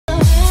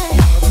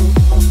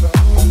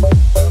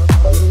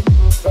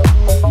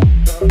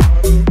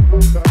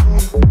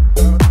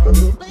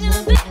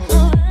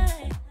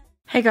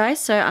Hey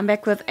guys, so I'm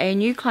back with a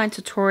new client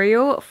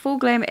tutorial, full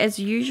glam as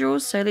usual,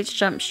 so let's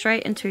jump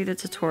straight into the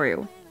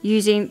tutorial.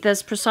 Using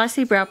this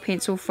Precisely Brow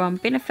pencil from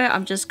Benefit,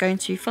 I'm just going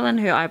to fill in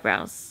her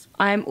eyebrows.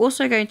 I'm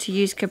also going to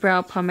use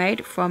Kabrow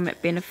pomade from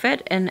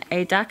Benefit in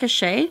a darker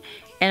shade,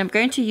 and I'm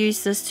going to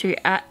use this to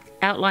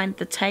outline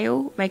the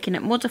tail, making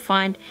it more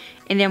defined,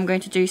 and then I'm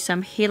going to do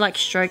some hair-like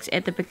strokes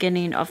at the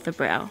beginning of the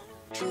brow.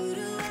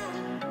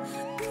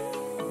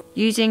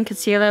 Using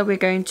concealer, we're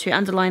going to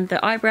underline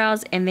the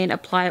eyebrows and then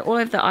apply all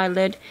over the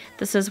eyelid.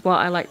 This is what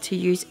I like to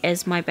use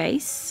as my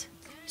base.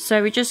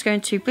 So we're just going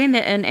to blend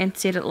that in and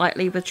set it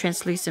lightly with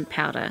translucent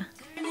powder.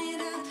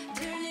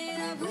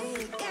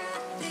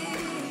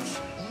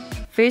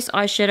 First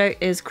eyeshadow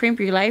is Creme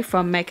Brulee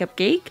from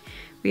Geek.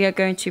 We are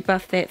going to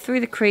buff that through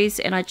the crease,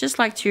 and I just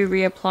like to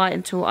reapply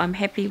until I'm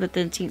happy with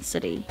the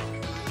intensity.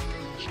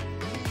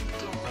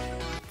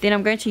 Then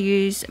I'm going to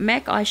use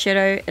MAC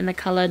eyeshadow in the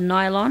colour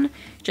Nylon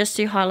just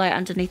to highlight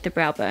underneath the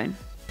brow bone.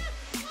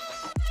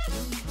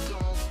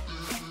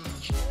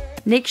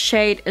 Next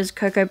shade is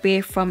Cocoa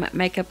Bear from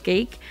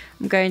Geek.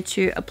 I'm going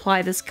to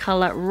apply this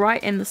colour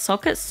right in the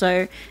socket,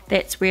 so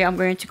that's where I'm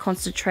going to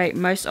concentrate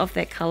most of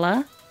that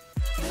colour.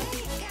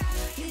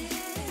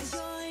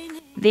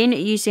 Then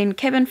using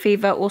Cabin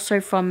Fever,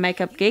 also from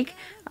Geek,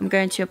 I'm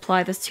going to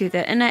apply this to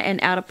the inner and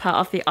outer part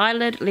of the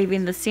eyelid,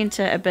 leaving the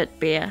centre a bit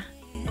bare.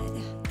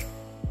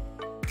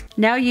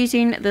 Now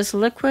using this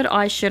liquid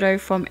eyeshadow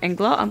from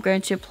Inglot, I'm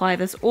going to apply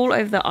this all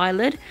over the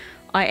eyelid.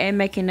 I am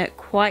making it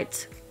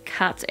quite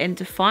cut and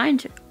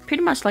defined,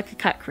 pretty much like a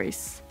cut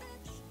crease.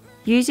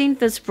 Using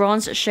this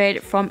bronze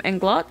shade from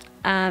Inglot,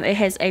 it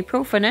has a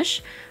pearl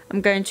finish.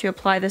 I'm going to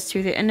apply this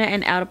to the inner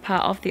and outer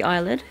part of the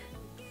eyelid.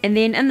 And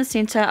then in the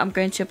center, I'm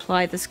going to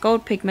apply this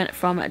gold pigment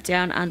from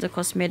Downunder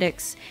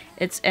Cosmetics.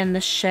 It's in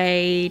the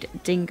shade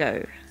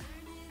Dingo.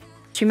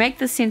 To make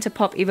the center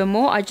pop even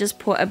more, I just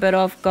put a bit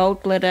of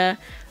gold glitter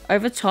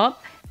over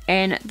top,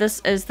 and this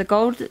is the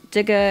gold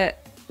digger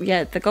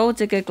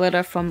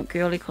glitter from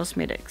Girlee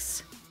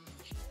Cosmetics.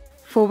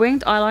 For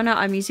winged eyeliner,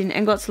 I'm using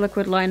Inglot's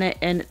liquid liner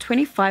in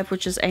 25,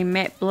 which is a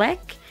matte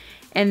black,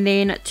 and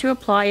then to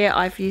apply it,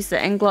 I've used the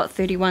Inglot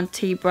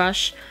 31T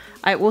brush.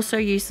 I also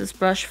use this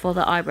brush for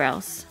the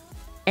eyebrows.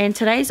 And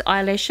today's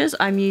eyelashes,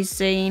 I'm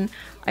using,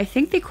 I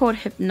think they're called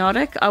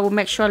Hypnotic. I will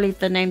make sure I leave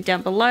the name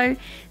down below.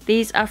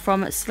 These are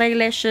from Slay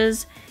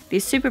Lashes.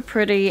 They're super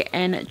pretty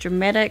and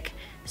dramatic.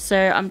 So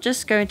I'm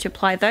just going to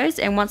apply those,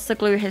 and once the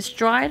glue has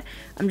dried,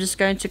 I'm just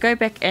going to go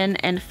back in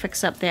and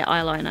fix up their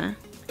eyeliner.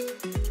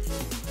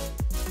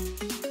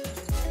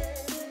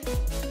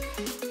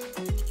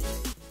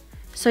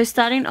 So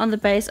starting on the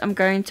base, I'm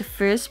going to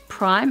first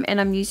prime,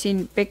 and I'm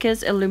using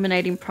Mecca's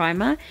Illuminating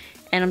Primer,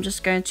 and I'm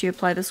just going to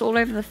apply this all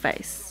over the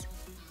face.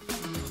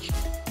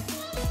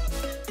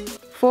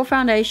 For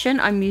foundation,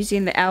 I'm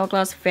using the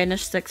Hourglass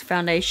Vanish 6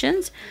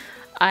 foundations.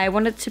 I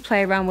wanted to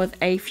play around with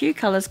a few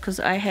colors because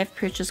I have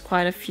purchased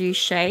quite a few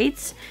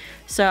shades.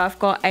 So I've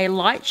got a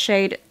light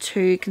shade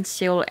to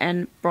conceal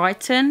and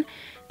brighten.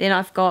 Then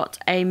I've got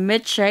a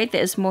mid shade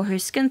that is more her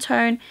skin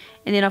tone.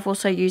 And then I've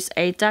also used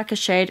a darker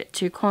shade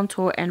to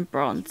contour and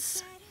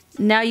bronze.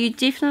 Now you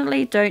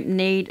definitely don't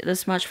need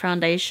this much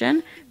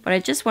foundation, but I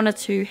just wanted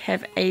to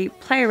have a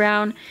play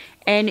around.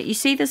 And you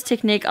see this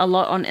technique a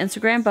lot on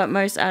Instagram, but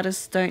most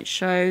artists don't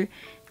show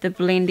the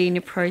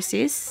blending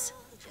process.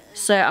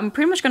 So I'm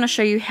pretty much going to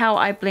show you how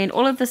I blend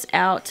all of this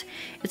out.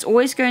 It's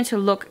always going to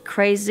look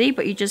crazy,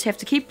 but you just have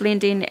to keep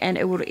blending and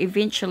it will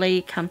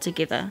eventually come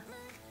together.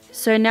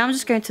 So now I'm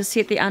just going to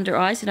set the under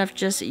eyes, and I've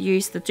just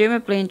used the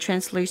Dermablend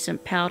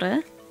translucent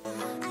powder.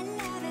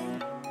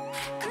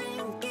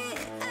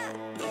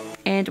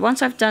 And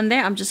once I've done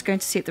that, I'm just going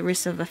to set the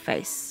rest of the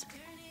face.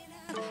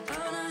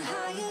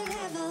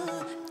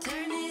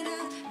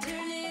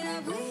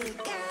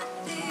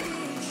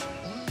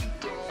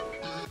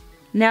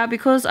 Now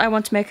because I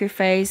want to make her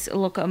face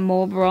look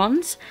more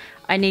bronze,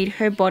 I need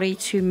her body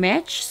to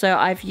match. So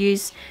I've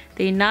used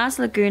the NARS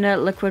Laguna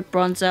liquid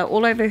bronzer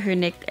all over her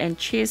neck and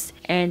chest,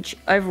 and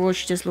overall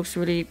she just looks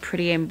really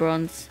pretty and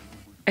bronze.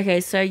 Okay,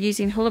 so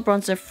using Hoola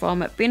bronzer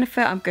from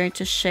Benefit, I'm going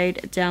to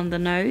shade down the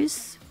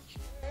nose.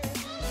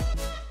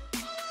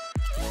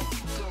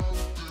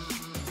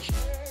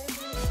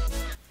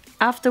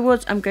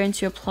 Afterwards, I'm going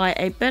to apply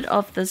a bit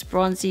of this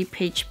bronzy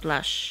peach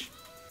blush.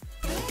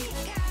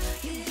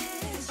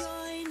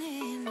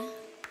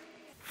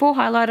 For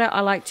highlighter,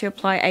 I like to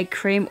apply a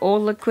cream or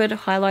liquid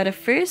highlighter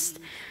first.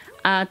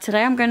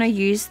 Today I'm going to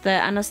use the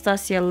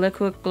Anastasia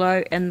Liquid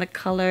Glow in the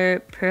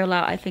colour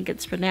Perla, I think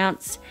it's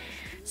pronounced.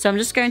 So I'm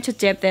just going to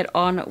dab that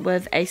on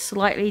with a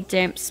slightly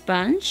damp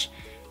sponge.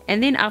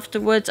 And then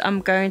afterwards I'm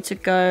going to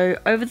go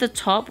over the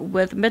top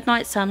with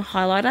Midnight Sun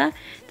highlighter.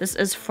 This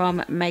is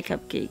from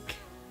Geek.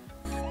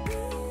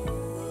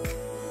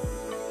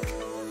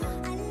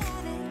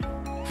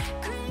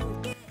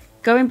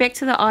 Going back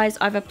to the eyes,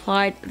 I've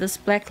applied this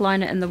black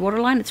liner in the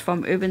waterline. It's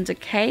from Urban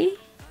Decay.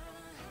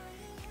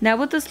 Now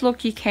with this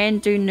look, you can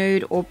do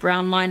nude or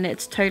brown liner.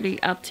 It's totally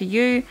up to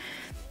you.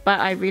 But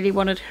I really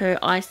wanted her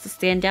eyes to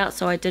stand out,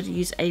 so I did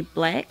use a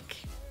black.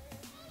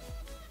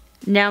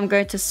 Now I'm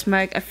going to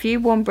smoke a few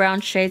warm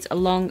brown shades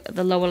along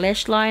the lower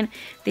lash line.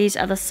 These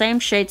are the same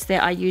shades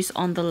that I use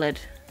on the lid.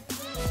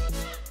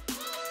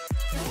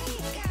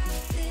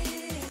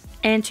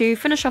 And to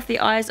finish off the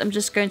eyes, I'm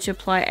just going to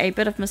apply a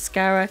bit of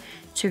mascara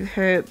to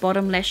her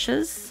bottom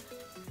lashes.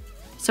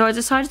 So I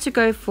decided to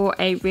go for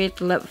a red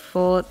lip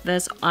for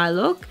this eye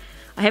look.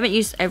 I haven't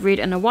used a red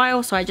in a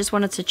while, so I just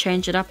wanted to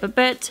change it up a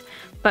bit.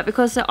 But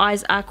because the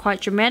eyes are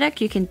quite dramatic,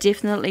 you can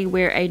definitely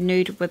wear a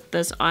nude with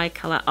this eye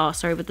color,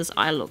 with this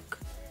eye look.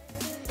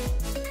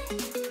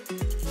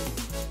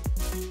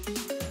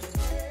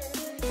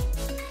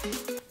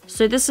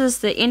 So this is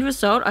the end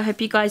result. I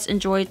hope you guys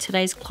enjoyed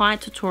today's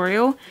client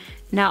tutorial.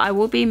 Now I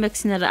will be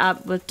mixing it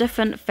up with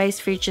different face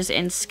features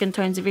and skin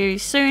tones very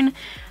soon.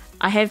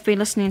 I have been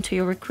listening to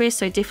your requests,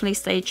 so definitely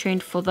stay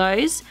tuned for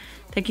those.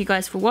 Thank you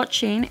guys for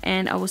watching,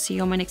 and I will see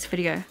you on my next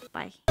video.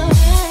 Bye.